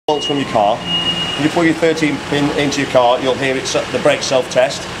bolts from your car. When you plug your 13 pin into your car, you'll hear it, the brake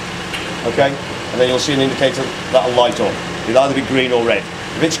self-test, okay? And then you'll see an indicator that'll light up. It'll either be green or red.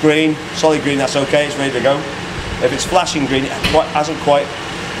 If it's green, solid green, that's okay, it's ready to go. If it's flashing green, it hasn't quite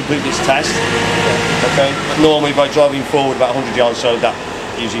completed its test, okay? But normally by driving forward about 100 yards or so, that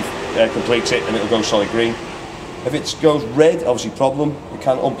usually completes it and it'll go solid green. If it goes red, obviously problem. You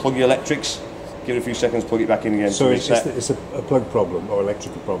can't unplug your electrics. Give it a few seconds, plug it back in again. So to it's a plug problem or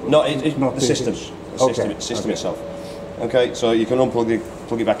electrical problem? No, it's not the system. The system itself. Okay, so you can plug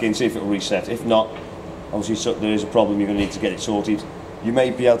it back in, see if it will reset. If not, obviously there is a problem. You're going to need to get it sorted. You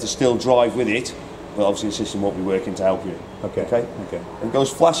may be able to still drive with it, but obviously the system won't be working to help you. Okay. Okay. And it goes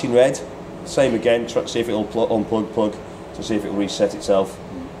flashing red. Same again. See if it'll unplug to see if it will reset itself.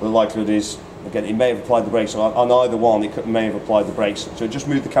 But the likelihood is, again, it may have applied the brakes on either one. It may have applied the brakes. So just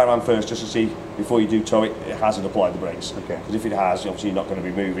move the caravan first, just to see before you do tow it, it hasn't applied the brakes. Okay. Because if it has, obviously you're not going to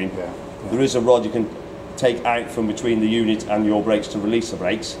be moving. Yeah. There is a rod you can take out from between the unit and your brakes to release the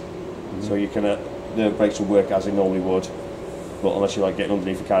brakes. So you can the brakes will work as they normally would. But unless you like getting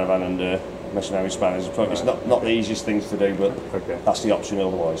underneath the caravan and messing around with spanners, it's not the easiest things to do, but that's the option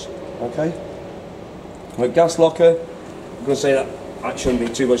otherwise. Okay. With gas locker, I'm going to say that shouldn't be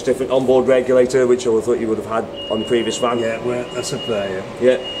too much different. Onboard regulator, which I thought you would have had on the previous van. Yeah, well, that's up there.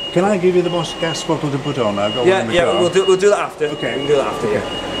 Yeah. Can I give you the most gas bottle to put on? I've got one in the car. We'll do that after. Okay. We can do that after.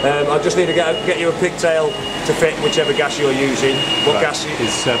 Yeah. I just need to get you a pigtail to fit whichever gas you're using. What gas?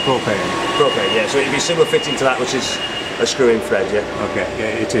 It's propane. Propane. Yeah. So it'd be similar fitting to that, which is a screw-in thread. Yeah. Okay.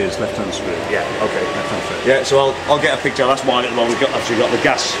 Yeah, it is left-hand screw. Yeah. Okay. Left-hand thread. Yeah. So I'll get a pigtail. That's mine at the moment. We've actually got the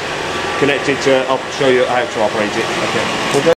gas connected to. I'll show you how to operate it. Okay.